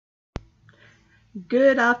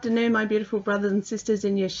Good afternoon, my beautiful brothers and sisters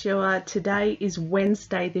in Yeshua. Today is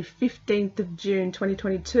Wednesday, the 15th of June,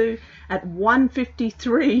 2022 at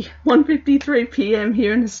 1:53 p.m.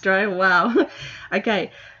 here in Australia. Wow.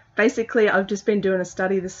 Okay, basically, I've just been doing a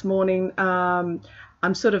study this morning. I'm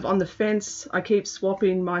sort of on the fence. I keep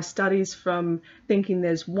swapping my studies from thinking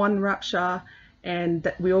there's one rapture and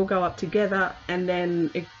that we all go up together, and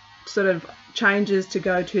then it sort of changes to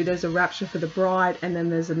go to there's a rapture for the bride and then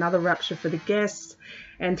there's another rapture for the guests.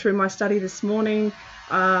 And through my study this morning,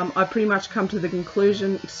 I pretty much come to the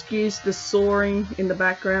conclusion, excuse the soaring in the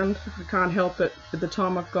background, I can't help it with the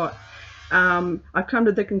time I've got. I've come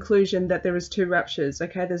to the conclusion that there is two raptures.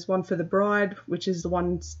 Okay, there's one for the bride, which is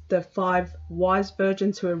the 5 wise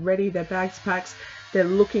virgins who are ready, their bags packed, they're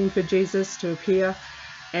looking for Jesus to appear.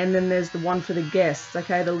 And then there's the one for the guests,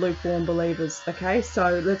 okay, the lukewarm believers. Okay,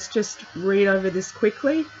 so let's just read over this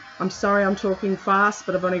quickly. I'm sorry I'm talking fast,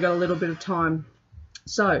 but I've only got a little bit of time.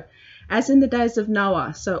 So, as in the days of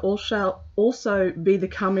Noah, so all shall also be the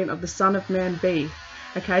coming of the Son of Man be.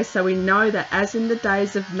 Okay, so we know that as in the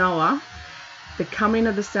days of Noah, the coming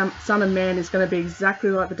of the Son of Man is going to be exactly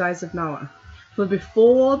like the days of Noah. For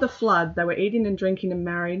before the flood, they were eating and drinking and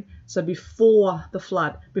married. So before the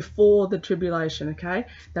flood, before the tribulation, okay?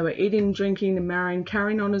 They were eating, drinking and marrying,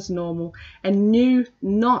 carrying on as normal, and knew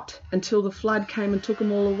not until the flood came and took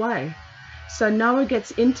them all away. So Noah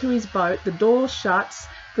gets into his boat, the door shuts.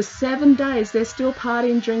 For 7 days, they're still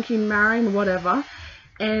partying, drinking, marrying, whatever.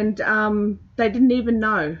 And they didn't even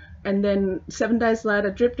know. And then 7 days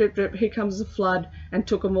later, drip, drip, drip, here comes the flood and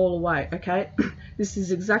took them all away, okay? This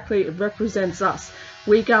is exactly, it represents us.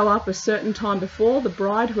 We go up a certain time before, the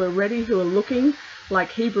bride who are ready, who are looking,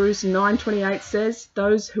 like Hebrews 9:28 says,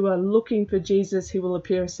 those who are looking for Jesus, he will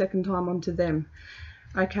appear a second time unto them,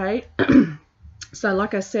 okay? So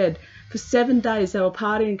like I said, for 7 days they were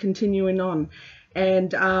partying, continuing on.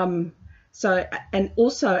 And and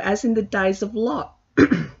also, as in the days of Lot,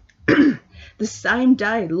 the same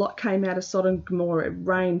day Lot came out of Sodom and Gomorrah, it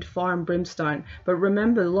rained fire and brimstone. But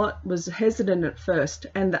remember, Lot was hesitant at first,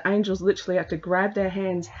 and the angels literally had to grab their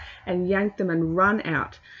hands and yank them and run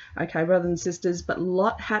out. Okay, brothers and sisters, but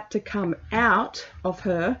Lot had to come out of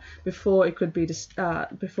her before it could be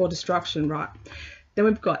before destruction, right? Then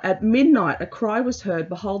we've got, at midnight a cry was heard,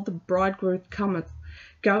 behold, the bridegroom cometh,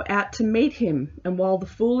 go out to meet him. And while the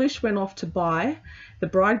foolish went off to buy, the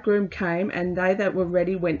bridegroom came, and they that were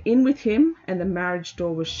ready went in with him, and the marriage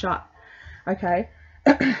door was shut. Okay,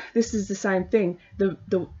 this is the same thing. The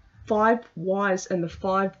 5 wise and the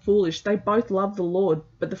 5 foolish, they both loved the Lord,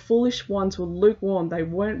 but the foolish ones were lukewarm. They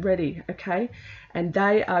weren't ready, okay? And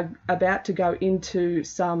they are about to go into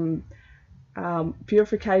some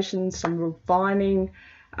purification, some refining.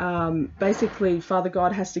 Basically, Father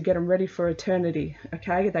God has to get them ready for eternity,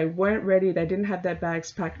 okay? They weren't ready. They didn't have their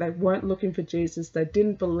bags packed. They weren't looking for Jesus. They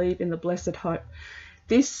didn't believe in the blessed hope.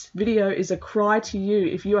 This video is a cry to you.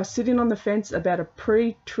 If you are sitting on the fence about a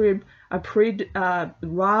pre-trib,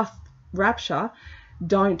 wrath rapture,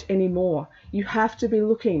 don't anymore. You have to be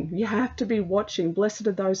looking. You have to be watching. Blessed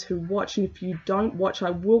are those who watch. And if you don't watch,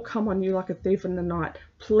 I will come on you like a thief in the night.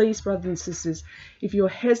 Please, brothers and sisters, if you're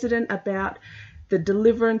hesitant about the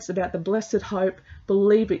deliverance, about the blessed hope,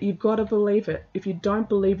 believe it. You've got to believe it. If you don't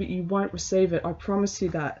believe it, you won't receive it. I promise you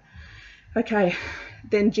that. Okay,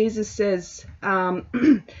 then Jesus says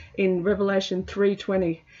in Revelation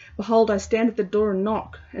 3:20, behold, I stand at the door and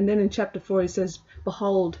knock. And then in chapter 4 he says,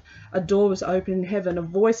 behold, a door was opened in heaven, a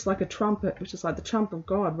voice like a trumpet, which is like the trump of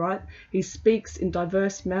God, right? He speaks in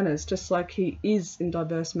diverse manners, just like he is in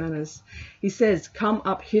diverse manners. He says, come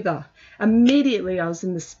up hither. Immediately I was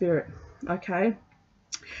in the spirit. Okay,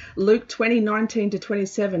 Luke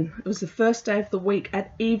 20:19-27. It was the first day of the week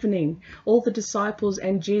at evening. All the disciples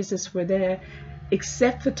and Jesus were there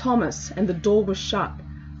except for Thomas, and the door was shut.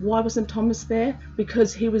 Why wasn't Thomas there?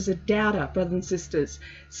 Because he was a doubter, brothers and sisters.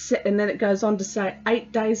 And then it goes on to say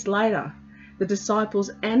 8 days later, the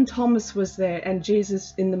disciples and Thomas was there, and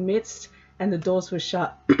Jesus in the midst, and the doors were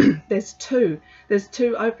shut. There's two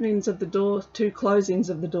openings of the door, 2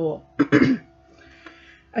 closings of the door.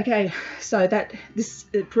 Okay, so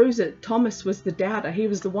it proves that Thomas was the doubter. He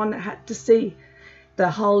was the one that had to see the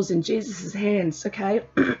holes in Jesus's hands, okay?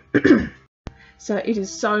 So it is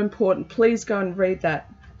so important. Please go and read that.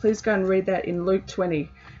 Please go and read that in Luke 20,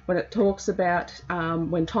 when it talks about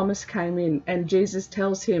when Thomas came in and Jesus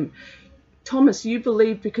tells him, Thomas, you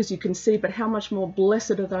believe because you can see, but how much more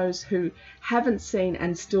blessed are those who haven't seen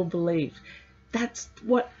and still believe. That's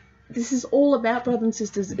what this is all about, brothers and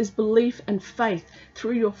sisters, is belief and faith.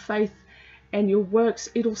 Through your faith and your works,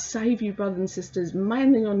 it'll save you, brothers and sisters,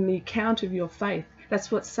 mainly on the account of your faith. That's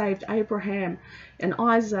what saved Abraham and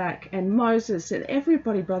Isaac and Moses and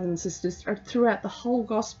everybody, brothers and sisters, throughout the whole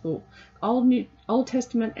gospel, Old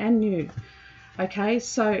Testament and New. Okay,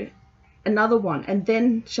 so another one. And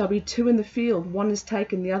then shall be two in the field, one is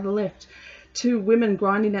taken, the other left. Two women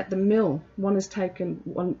grinding at the mill, one is taken,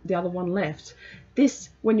 the other one left. This,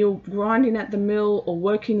 when you're grinding at the mill or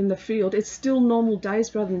working in the field, it's still normal days,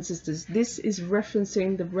 brothers and sisters. This is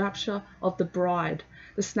referencing the rapture of the bride,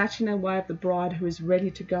 the snatching away of the bride who is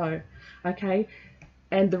ready to go. Okay,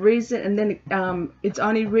 and the reason, and then it's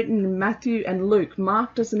only written in Matthew and Luke.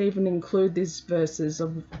 Mark doesn't even include these verses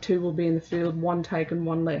of two will be in the field, one taken,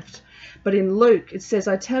 one left. But in Luke it says,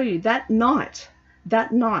 I tell you, that night,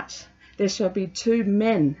 there shall be two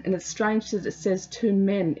men. And it's strange that it says two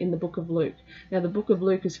men in the book of Luke. Now the book of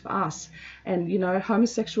Luke is for us, and you know,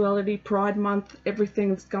 homosexuality, Pride Month, everything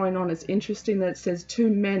that's going on, it's interesting that it says two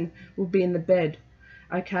men will be in the bed.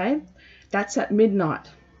 Okay, that's at midnight.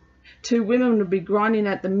 Two women will be grinding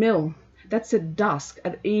at the mill. That's at dusk,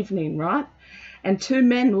 at evening, right? And two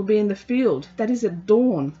men will be in the field. That is at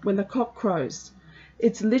dawn, when the cock crows.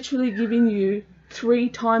 It's literally giving you 3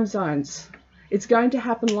 time zones. It's going to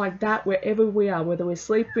happen like that wherever we are, whether we're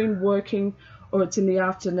sleeping, working, or it's in the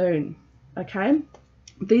afternoon. Okay?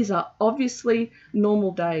 These are obviously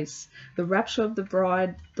normal days. The rapture of the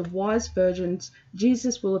bride, the wise virgins,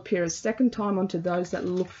 Jesus will appear a second time unto those that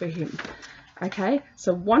look for him. Okay?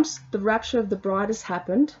 So once the rapture of the bride has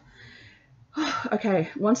happened,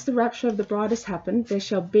 once the rapture of the bride has happened, there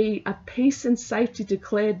shall be a peace and safety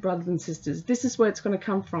declared, brothers and sisters. This is where it's going to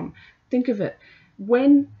come from. Think of it.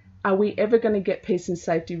 When are we ever going to get peace and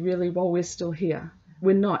safety really while we're still here?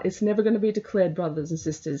 We're not. It's never going to be declared, brothers and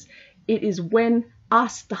sisters. It is when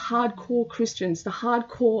us, the hardcore Christians, the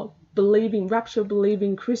hardcore believing, rapture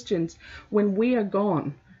believing Christians, when we are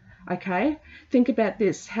gone. Okay? Think about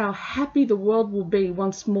this, how happy the world will be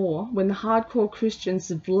once more when the hardcore Christians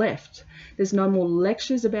have left. There's no more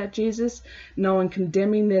lectures about Jesus, no one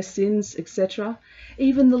condemning their sins, etc.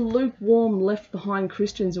 Even the lukewarm, left behind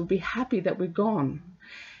Christians will be happy that we're gone.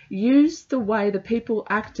 Use the way the people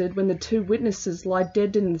acted when the 2 witnesses lie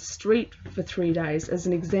dead in the street for 3 days as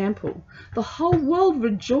an example. The whole world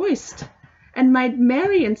rejoiced and made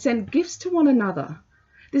merry and sent gifts to one another.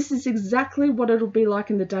 This is exactly what it'll be like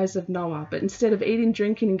in the days of Noah, but instead of eating,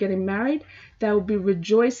 drinking and getting married, they will be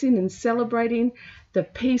rejoicing and celebrating the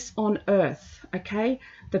peace on earth, okay?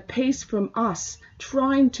 The peace from us,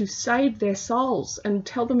 trying to save their souls and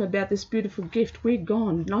tell them about this beautiful gift. We're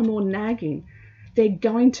gone, no more nagging. They're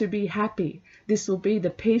going to be happy. This will be the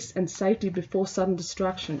peace and safety before sudden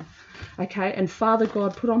destruction, okay? And Father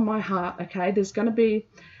God, put on my heart, okay, there's going to be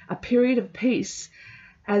a period of peace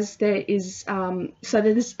as there is, so that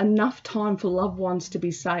there's enough time for loved ones to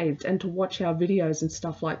be saved and to watch our videos and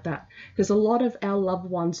stuff like that. Because a lot of our loved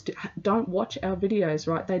ones don't watch our videos,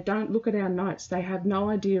 right? They don't look at our notes. They have no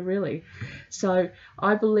idea really. So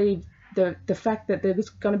I believe the fact that there's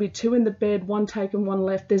going to be 2 in the bed, 1 taken, 1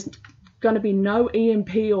 left, there's going to be no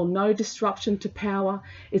EMP or no disruption to power.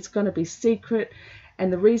 It's going to be secret.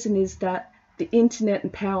 And the reason is that the internet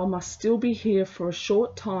and power must still be here for a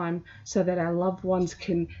short time so that our loved ones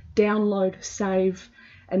can download, save,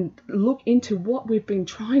 and look into what we've been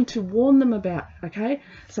trying to warn them about, okay?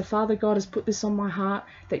 So Father God has put this on my heart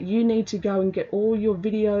that you need to go and get all your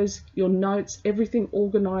videos, your notes, everything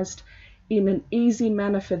organized in an easy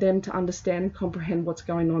manner for them to understand and comprehend what's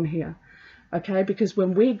going on here, okay? Because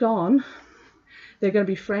when we're gone, they're going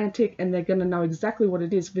to be frantic and they're going to know exactly what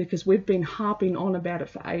it is because we've been harping on about it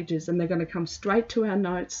for ages, and they're going to come straight to our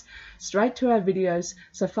notes, straight to our videos.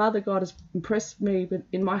 So Father God has impressed me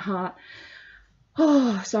in my heart.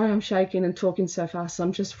 Oh, sorry, I'm shaking and talking so fast.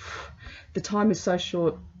 I'm just, the time is so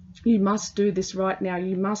short. You must do this right now.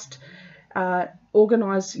 You must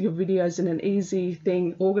organize your videos in an easy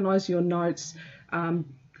thing, organize your notes,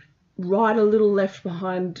 write a little left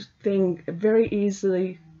behind thing very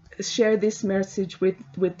easily. Share this message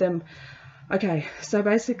with them. Okay, so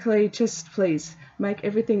basically just please make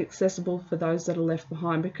everything accessible for those that are left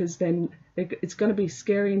behind, because then it's going to be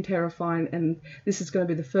scary and terrifying, and this is going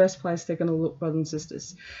to be the first place they're going to look, brothers and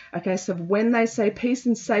sisters. Okay, so when they say peace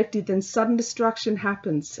and safety, then sudden destruction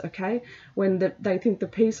happens, okay? When they think the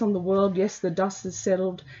peace on the world, yes, the dust is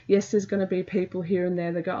settled, yes, there's going to be people here and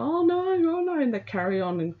there that go, oh no, and they carry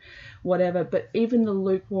on and whatever. But even the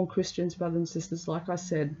lukewarm Christians, brothers and sisters, like I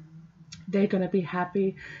said, they're going to be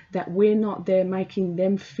happy that we're not there making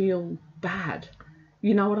them feel bad.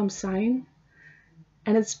 You know what I'm saying?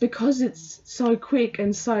 And it's because it's so quick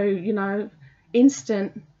and so,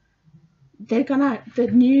 instant the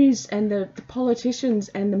news and the politicians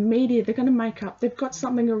and the media, they're gonna make up. They've got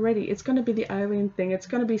something already. It's gonna be the alien thing. It's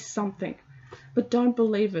gonna be something, but don't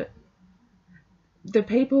believe it. The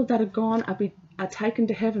people that are gone are taken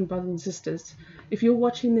to heaven, brothers and sisters. If you're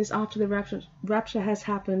watching this after the rapture has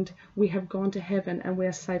happened, we have gone to heaven and we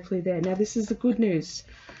are safely there. Now, this is the good news.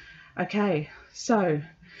 Okay, so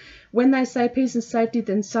when they say peace and safety,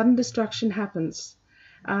 then sudden destruction happens.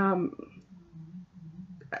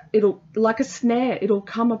 It'll, like a snare, it'll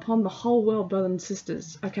come upon the whole world, brothers and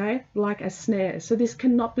sisters, okay? Like a snare. So this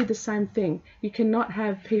cannot be the same thing. You cannot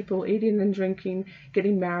have people eating and drinking,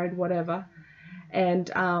 getting married, whatever, and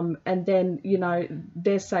then, you know,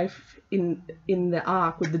 they're safe in the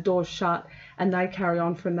ark with the doors shut and they carry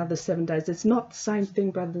on for another 7 days. It's not the same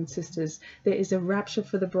thing, brothers and sisters. There is a rapture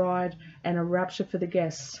for the bride and a rapture for the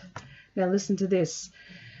guests. Now listen to this.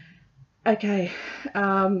 Okay,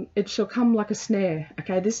 it shall come like a snare.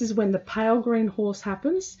 Okay, this is when the pale green horse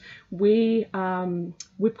happens. We've gone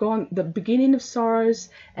the beginning of sorrows,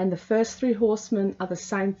 and the first 3 horsemen are the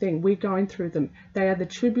same thing. We're going through them. They are the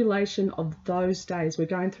tribulation of those days. We're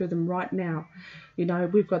going through them right now. You know,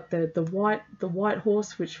 we've got the white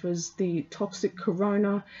horse, which was the toxic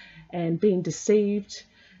corona and being deceived.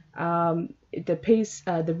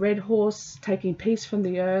 The red horse taking peace from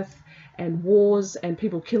the earth, and wars and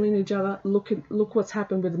people killing each other. Look what's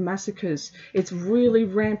happened with the massacres. It's really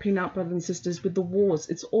ramping up, brothers and sisters, with the wars.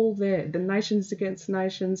 It's all there. The nations against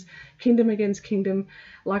nations, kingdom against kingdom.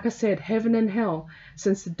 Like I said, heaven and hell.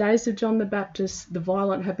 Since the days of John the Baptist, the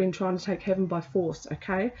violent have been trying to take heaven by force,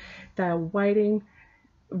 okay? They are waiting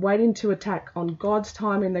to attack. On God's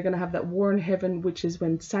timing, they're going to have that war in heaven, which is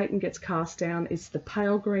when Satan gets cast down. It's the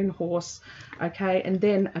pale green horse, okay? And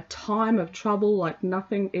then a time of trouble like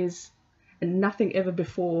nothing ever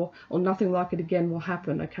before, or nothing like it again will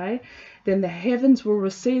happen, okay? Then the heavens will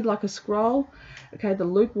recede like a scroll, okay? The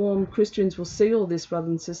lukewarm Christians will see all this, brothers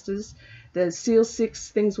and sisters. The seal 6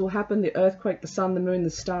 things will happen: the earthquake, the sun, the moon, the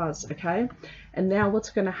stars, okay? And now what's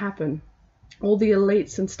going to happen? All the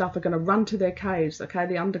elites and stuff are going to run to their caves, okay?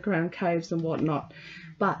 The underground caves and whatnot.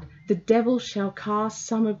 But the devil shall cast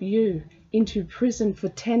some of you into prison for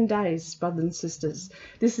 10 days, brothers and sisters.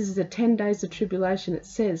 This is the 10 days of tribulation. It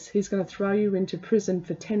says he's going to throw you into prison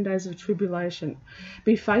for 10 days of tribulation.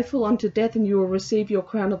 Be faithful unto death and you will receive your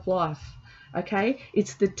crown of life. Okay?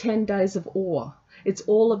 It's the 10 days of awe. It's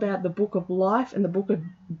all about the book of life and the book of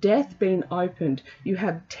death being opened. You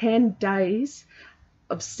have 10 days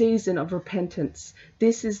of season of repentance.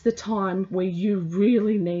 This is the time where you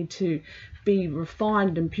really need to be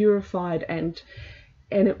refined and purified, and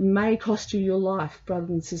it may cost you your life, brothers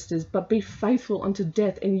and sisters, but be faithful unto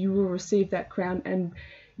death and you will receive that crown and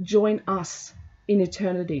join us in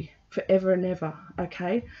eternity forever and ever,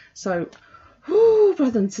 okay? So,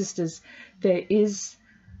 brothers and sisters, there is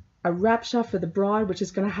a rapture for the bride, which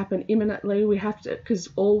is going to happen imminently. We have to, because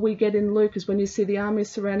all we get in Luke is when you see the armies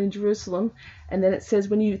surrounding Jerusalem, and then it says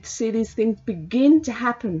when you see these things begin to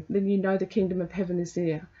happen, then you know the kingdom of heaven is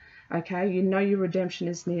near, okay? You know your redemption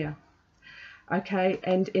is near. Okay,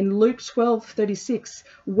 and in Luke 12:36,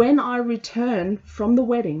 when I return from the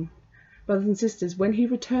wedding, brothers and sisters, when he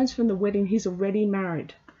returns from the wedding, he's already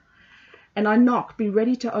married. And I knock, be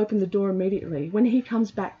ready to open the door immediately. When he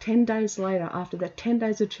comes back 10 days later, after that 10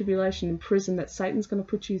 days of tribulation in prison that Satan's going to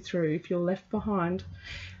put you through, if you're left behind,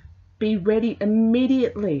 be ready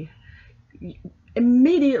immediately.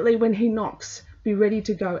 Immediately when he knocks, be ready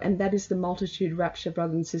to go. And that is the multitude rapture,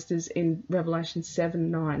 brothers and sisters, in Revelation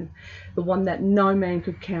 7:9. The one that no man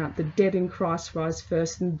could count. The dead in Christ rise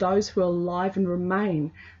first, and those who are alive and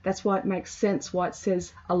remain. That's why it makes sense why it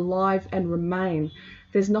says alive and remain.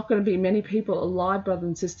 There's not going to be many people alive, brothers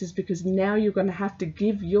and sisters, because now you're going to have to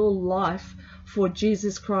give your life for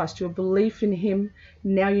Jesus Christ, your belief in him.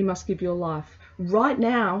 Now you must give your life. Right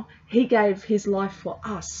now, he gave his life for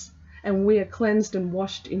us. And we are cleansed and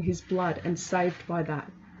washed in his blood and saved by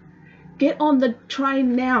that. Get on the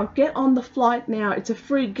train now. Get on the flight now. It's a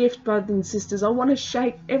free gift, brothers and sisters. I want to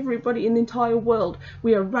shake everybody in the entire world.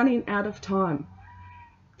 We are running out of time.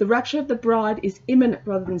 The rapture of the bride is imminent,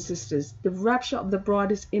 brothers and sisters. The rapture of the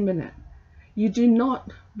bride is imminent. You do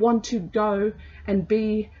not want to go and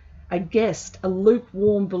be a guest, a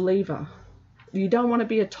lukewarm believer. You don't want to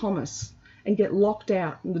be a Thomas and get locked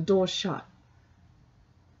out and the doors shut.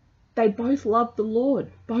 They both loved the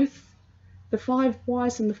Lord. Both the 5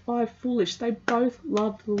 wise and the 5 foolish, they both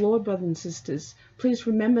loved the Lord, brothers and sisters. Please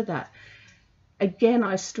remember that. Again,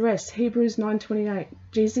 I stress, Hebrews 9:28,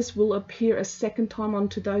 Jesus will appear a second time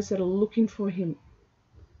unto those that are looking for him.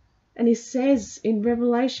 And he says in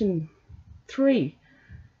Revelation 3,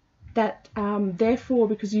 that therefore,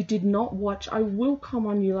 because you did not watch, I will come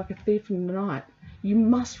on you like a thief in the night. You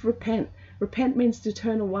must repent. Repent means to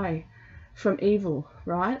turn away from evil,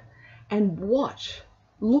 right? And watch.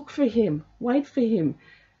 Look for him. Wait for him.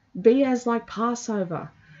 Be as like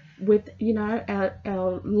Passover, with, you know,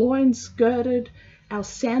 our loins girded, our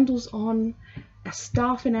sandals on, a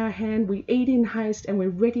staff in our hand. We eat in haste and we're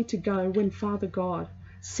ready to go when Father God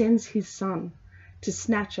sends his Son to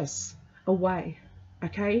snatch us away.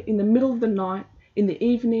 Okay, in the middle of the night, in the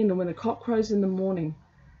evening, and when the cock crows in the morning.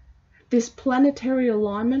 This planetary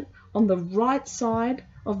alignment on the right side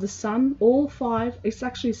of the sun, all five, it's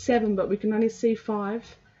actually 7, but we can only see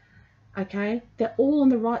 5. Okay, they're all on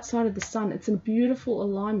the right side of the sun. It's a beautiful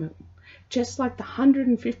alignment. Just like the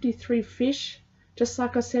 153 fish, just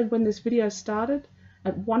like I said when this video started,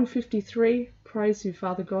 at 153, praise you,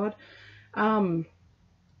 Father God. You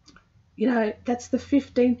know, that's the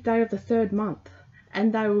 15th day of the 3rd month.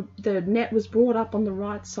 And the net was brought up on the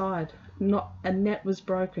right side. Not a net was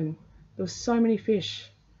broken. There were so many fish.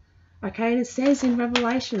 Okay, and it says in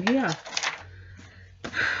Revelation here.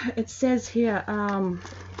 It says here,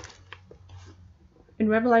 in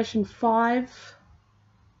Revelation 5,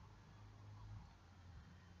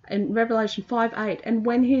 in Revelation 5:8, and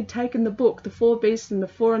when he had taken the book, the 4 beasts and the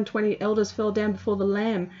 24 elders fell down before the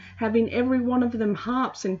Lamb, having every one of them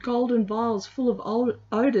harps and golden vials full of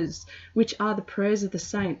odors, which are the prayers of the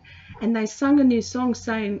saint. And they sung a new song,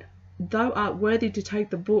 saying, Thou art worthy to take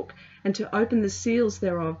the book and to open the seals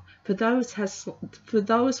thereof, for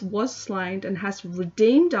those was slain and has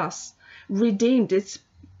redeemed us. Redeemed, it's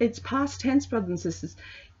past tense, brothers and sisters.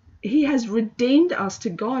 He has redeemed us to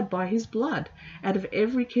God by his blood, out of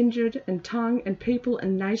every kindred and tongue and people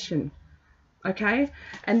and nation. Okay,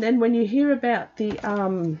 and then when you hear about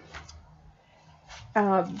the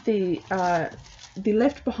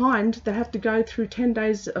left behind, they have to go through 10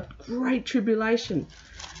 days of great tribulation.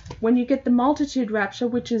 When you get the multitude rapture,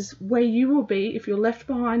 which is where you will be, if you're left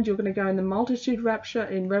behind, you're going to go in the multitude rapture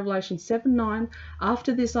in Revelation 7:9.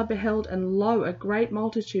 After this I beheld, and lo, a great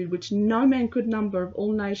multitude, which no man could number, of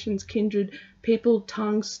all nations, kindred, people,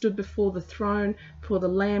 tongues, stood before the throne, before the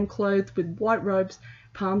Lamb, clothed with white robes,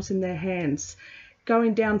 palms in their hands.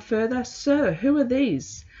 Going down further, Sir, who are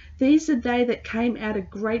these? These are they that came out of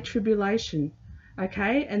great tribulation.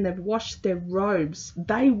 Okay, and they've washed their robes.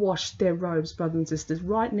 They washed their robes, brothers and sisters.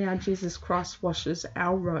 Right now, Jesus Christ washes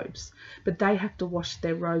our robes, but they have to wash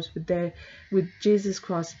their robes with Jesus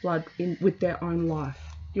Christ's blood with their own life.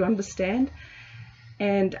 You understand?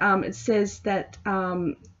 And it says that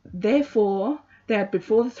therefore they are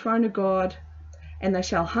before the throne of God, and they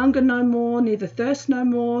shall hunger no more, neither thirst no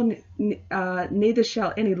more, neither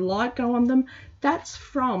shall any light go on them. That's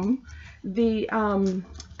from the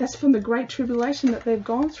great tribulation that they've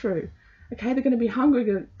gone through. Okay, they're going to be hungry,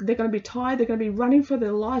 they're going to be tired, they're going to be running for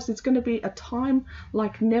their lives. It's going to be a time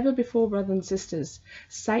like never before, brothers and sisters.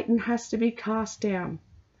 Satan has to be cast down.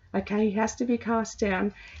 Okay, he has to be cast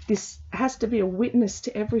down. This has to be a witness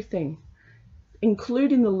to everything,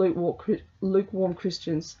 including the lukewarm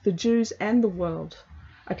Christians, the Jews and the world.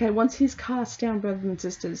 Okay, once he's cast down, brothers and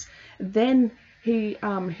sisters, then he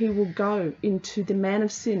will go into the man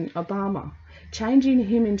of sin, Obama, changing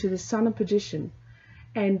him into the son of perdition,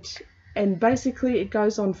 and basically it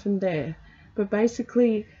goes on from there. But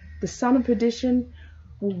basically the son of perdition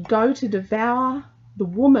will go to devour the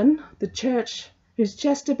woman, the church, who's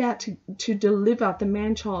just about to deliver the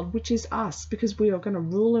man-child, which is us, because we are going to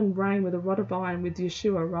rule and reign with a rod of iron with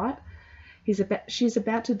Yeshua, right? She's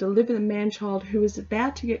about to deliver the man-child who is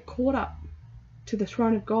about to get caught up to the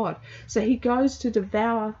throne of God. So he goes to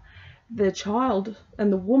devour the child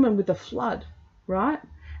and the woman with the flood, right?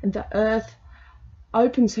 And the earth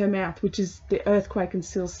opens her mouth, which is the earthquake in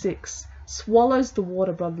seal 6, swallows the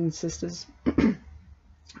water, brothers and sisters.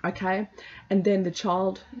 Okay, and then the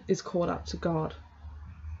child is caught up to God.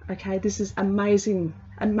 Okay, this is amazing,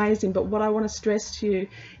 amazing. But what I want to stress to you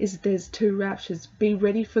is there's 2 raptures. Be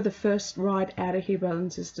ready for the first ride out of here, brothers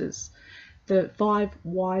and sisters. The 5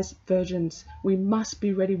 wise virgins. We must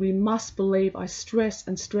be ready. We must believe. I stress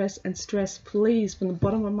and stress and stress, please, from the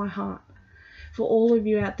bottom of my heart, for all of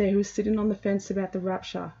you out there who are sitting on the fence about the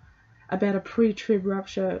rapture, about a pre-trib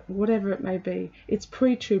rapture, whatever it may be. It's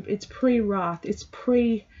pre-trib, it's pre-wrath, it's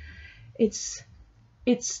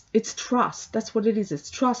trust. That's what it is. It's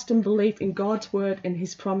trust and belief in God's word and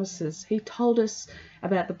his promises. He told us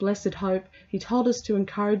about the blessed hope. He told us to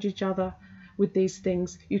encourage each other with these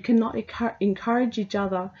things. You cannot encourage each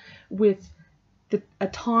other with a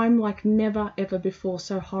time like never ever before,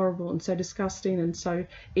 so horrible and so disgusting and so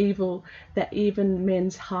evil that even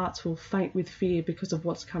men's hearts will faint with fear because of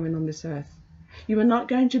what's coming on this earth. You are not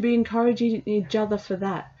going to be encouraging each other for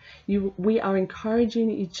that. We are encouraging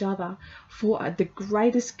each other for the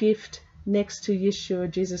greatest gift next to Yeshua,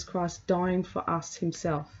 Jesus Christ, dying for us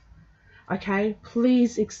himself. Okay?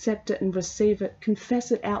 Please accept it and receive it.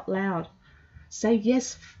 Confess it out loud. Say,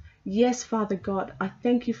 yes, yes, Father God, I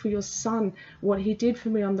thank you for your Son, what he did for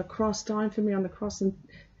me on the cross, dying for me on the cross,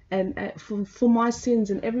 and for my sins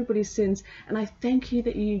and everybody's sins. And I thank you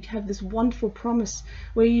that you have this wonderful promise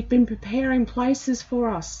where you've been preparing places for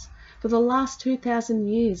us for the last 2,000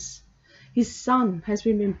 years. His Son has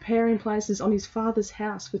been preparing places on his Father's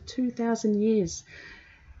house for 2,000 years.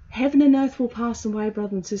 Heaven and earth will pass away,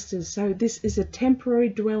 brothers and sisters. So this is a temporary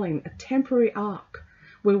dwelling, a temporary ark,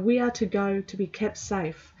 where we are to go to be kept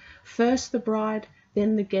safe. First the bride,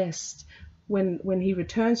 then the guest. When he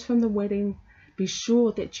returns from the wedding, be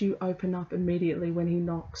sure that you open up immediately when he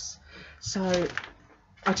knocks. So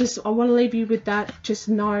I want to leave you with that. Just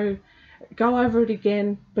know, go over it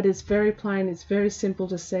again, but it's very plain, it's very simple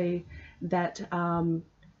to see that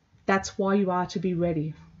that's why you are to be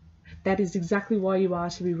ready. That is exactly why you are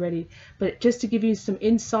to be ready. But just to give you some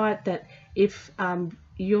insight, that if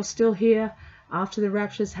you're still here after the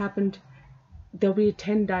rapture has happened, there'll be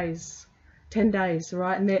 10 days. 10 days,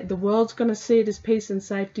 right? And the world's going to see it as peace and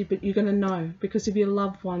safety, but you're going to know because of your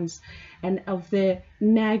loved ones and of their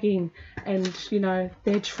nagging, and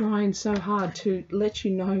they're trying so hard to let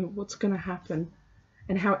you know what's going to happen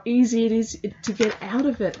and how easy it is to get out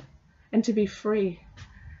of it and to be free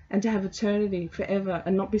and to have eternity forever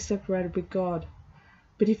and not be separated with God.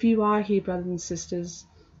 But if you are here, brothers and sisters,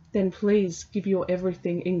 then please give your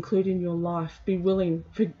everything, including your life. Be willing,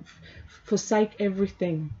 forsake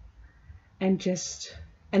everything. And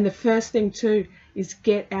the first thing too is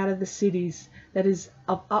get out of the cities. That is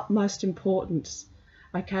of utmost importance.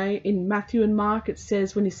 Okay, in Matthew and Mark it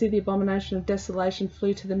says, when you see the abomination of desolation,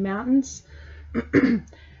 flee to the mountains.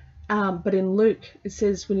 But in Luke it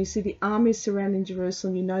says, when you see the armies surrounding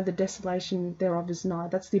Jerusalem, you know the desolation thereof is nigh.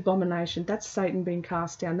 That's the abomination. That's Satan being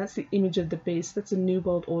cast down. That's the image of the beast. That's a new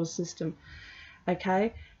world order system.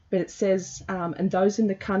 Okay, but it says, and those in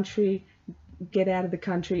the country, get out of the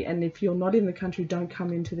country, and if you're not in the country, don't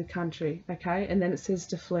come into the country. Okay, and then it says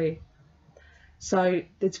to flee. So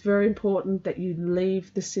it's very important that you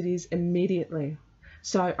leave the cities immediately.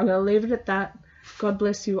 So I'm going to leave it at that. God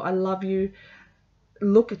bless you. I love you.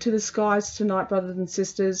 Look to the skies tonight, brothers and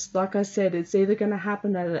sisters. Like I said, it's either going to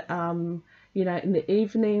happen at in the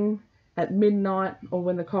evening, at midnight, or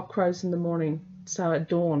when the cock crows in the morning. So at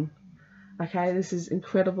dawn. Okay, this is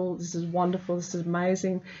incredible, this is wonderful, this is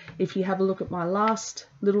amazing. If you have a look at my last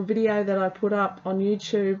little video that I put up on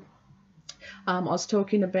YouTube, I was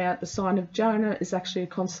talking about the sign of Jonah is actually a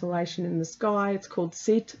constellation in the sky. It's called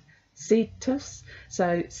Cetus,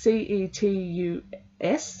 so C-E-T-U-S,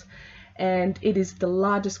 and it is the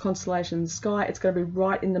largest constellation in the sky. It's going to be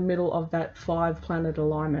right in the middle of that 5-planet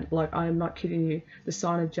alignment. Like, I am not kidding you, the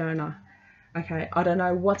sign of Jonah. Okay, I don't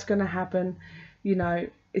know what's going to happen.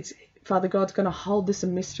 Father God's going to hold this a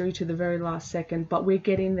mystery to the very last second, but we're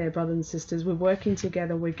getting there, brothers and sisters. We're working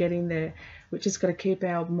together. We're getting there. We're just got to keep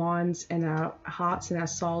our minds and our hearts and our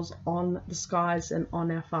souls on the skies and on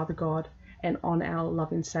our Father God and on our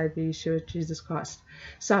loving Savior, Yeshua, Jesus Christ.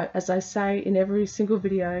 So, as I say in every single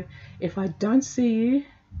video, if I don't see you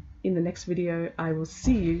in the next video, I will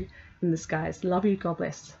see you in the skies. Love you. God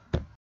bless.